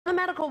The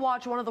Medical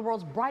Watch, one of the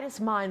world's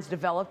brightest minds,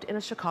 developed in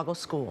a Chicago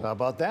school. How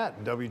about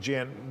that?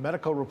 WGN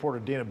medical reporter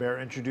Dina Baer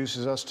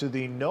introduces us to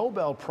the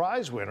Nobel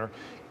Prize winner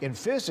in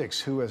physics,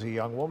 who as a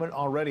young woman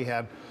already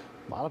had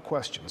a lot of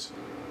questions.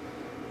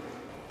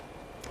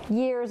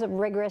 Years of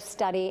rigorous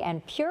study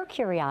and pure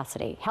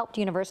curiosity helped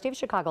University of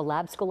Chicago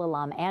Lab School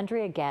alum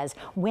Andrea Ghez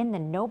win the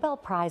Nobel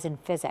Prize in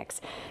physics.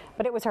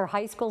 But it was her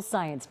high school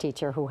science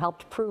teacher who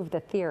helped prove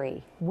the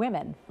theory: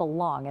 women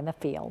belong in the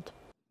field.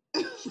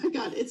 Oh my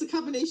God, it's a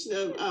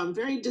combination of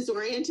very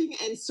disorienting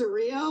and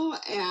surreal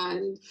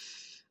and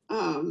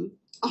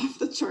off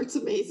the charts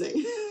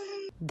amazing.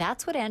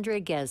 That's what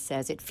Andrea Ghez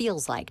says it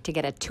feels like to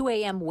get a 2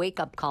 a.m.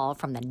 wake-up call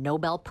from the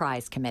Nobel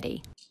Prize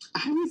Committee.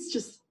 I was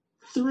just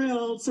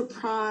thrilled,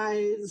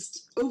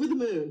 surprised, over the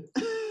moon.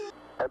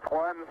 It's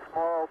one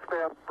small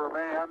step for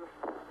man,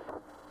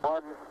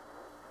 one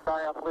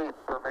giant leap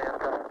for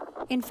mankind.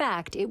 In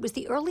fact, it was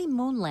the early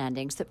moon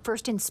landings that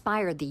first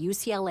inspired the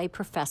UCLA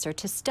professor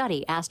to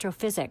study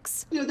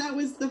astrophysics. You know, that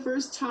was the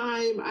first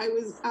time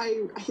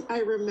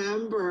I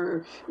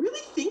remember really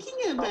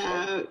thinking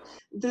about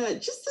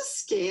just the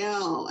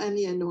scale and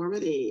the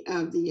enormity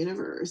of the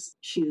universe.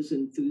 She is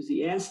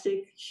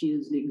enthusiastic, she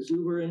is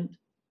exuberant,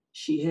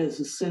 she has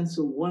a sense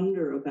of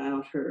wonder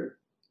about her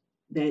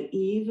that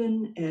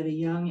even at a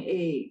young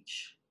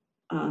age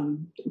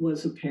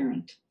was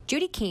apparent.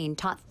 Judy Keene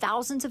taught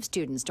thousands of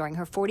students during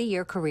her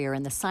 40-year career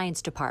in the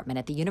science department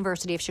at the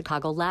University of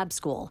Chicago Lab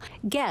School.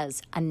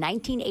 Ghez, a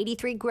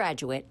 1983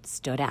 graduate,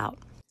 stood out.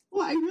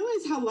 Well, I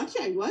realized how lucky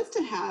I was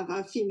to have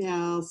a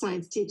female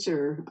science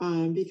teacher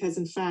because,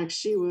 in fact,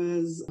 she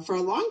was, for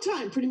a long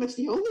time, pretty much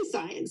the only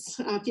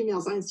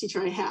female science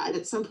teacher I had.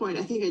 At some point,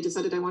 I think I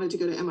decided I wanted to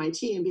go to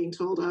MIT and being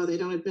told, oh, they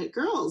don't admit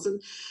girls.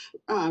 And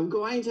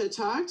going to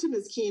talk to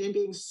Ms. Keene and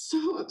being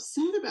so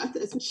upset about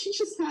this. And she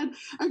just had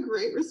a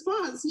great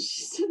response. And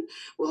she said,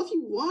 well, if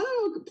you want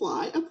to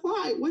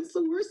apply. What's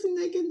the worst thing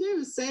they can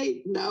do?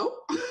 Say no?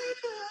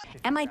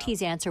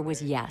 MIT's answer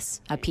was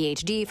yes. A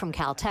PhD from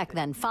Caltech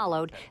then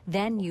followed,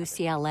 then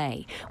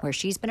UCLA, where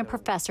she's been a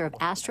professor of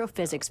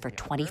astrophysics for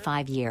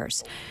 25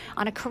 years.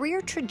 On a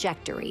career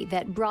trajectory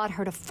that brought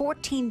her to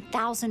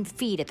 14,000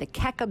 feet at the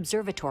Keck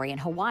Observatory in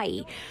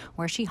Hawaii,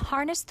 where she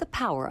harnessed the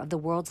power of the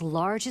world's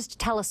largest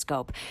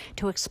telescope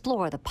to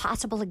explore the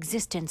possible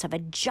existence of a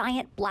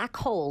giant black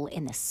hole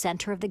in the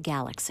center of the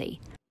galaxy.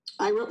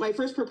 I wrote my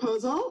first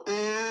proposal,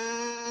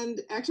 and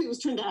actually it was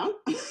turned down.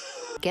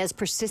 Ghez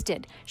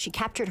persisted. She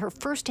captured her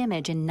first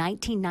image in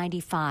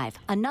 1995,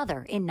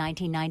 another in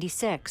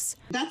 1996.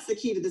 That's the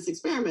key to this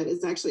experiment,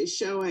 is actually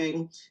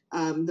showing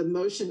the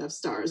motion of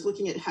stars,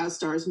 looking at how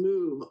stars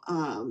move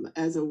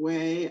as a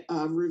way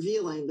of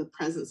revealing the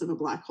presence of a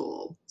black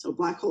hole. So a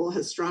black hole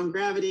has strong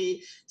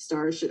gravity.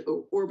 Stars should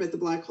orbit the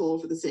black hole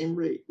for the same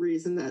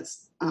reason that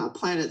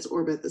planets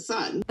orbit the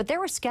sun. But there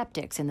were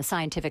skeptics in the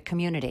scientific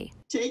community.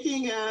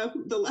 Taking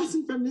the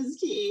lesson from Ms.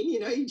 Keene,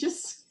 you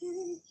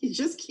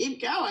just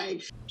keep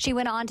going. She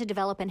went on to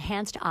develop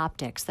enhanced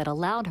optics that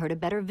allowed her to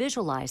better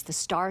visualize the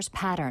stars'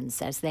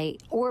 patterns as they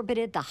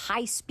orbited the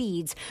high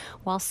speeds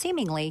while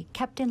seemingly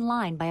kept in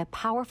line by a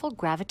powerful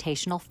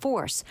gravitational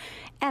force,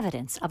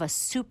 evidence of a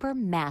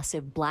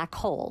supermassive black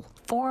hole,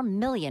 4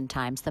 million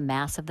times the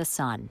mass of the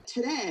sun.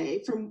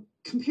 Today,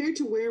 compared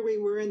to where we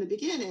were in the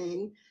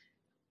beginning,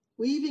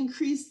 we've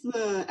increased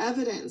the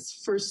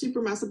evidence for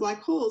supermassive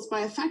black holes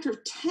by a factor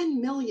of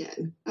 10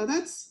 million. Now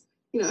that's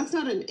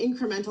not an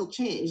incremental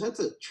change.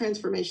 That's a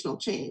transformational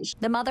change.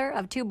 The mother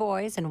of 2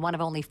 boys and one of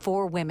only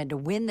 4 women to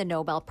win the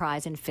Nobel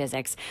Prize in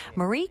physics,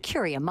 Marie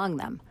Curie among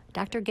them,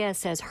 Dr. Ghez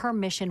says her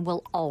mission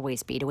will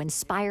always be to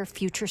inspire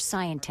future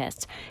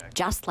scientists,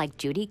 just like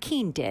Judy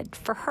Keene did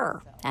for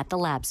her at the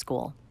lab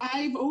school.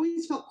 I've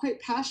always felt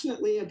quite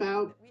passionately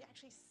about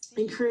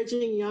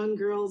encouraging young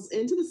girls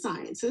into the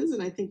sciences,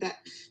 and I think that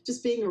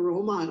just being a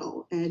role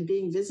model and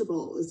being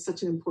visible is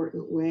such an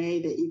important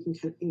way that you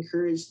can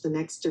encourage the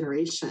next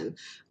generation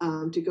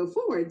to go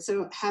forward.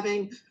 So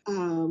having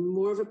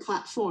more of a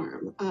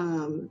platform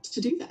to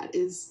do that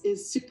is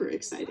super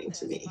exciting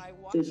to me.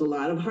 There's a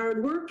lot of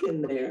hard work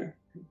in there,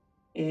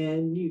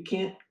 and you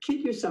can't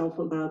kid yourself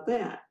about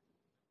that.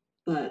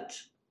 But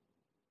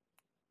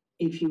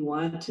if you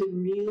want to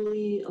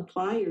really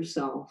apply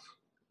yourself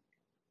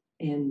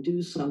and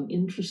do some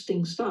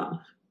interesting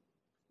stuff,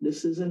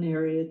 this is an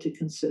area to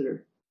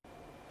consider.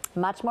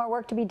 Much more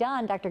work to be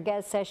done. Dr.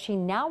 Ghez says she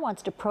now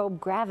wants to probe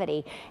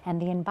gravity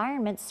and the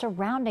environment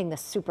surrounding the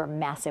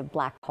supermassive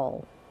black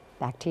hole.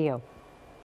 Back to you.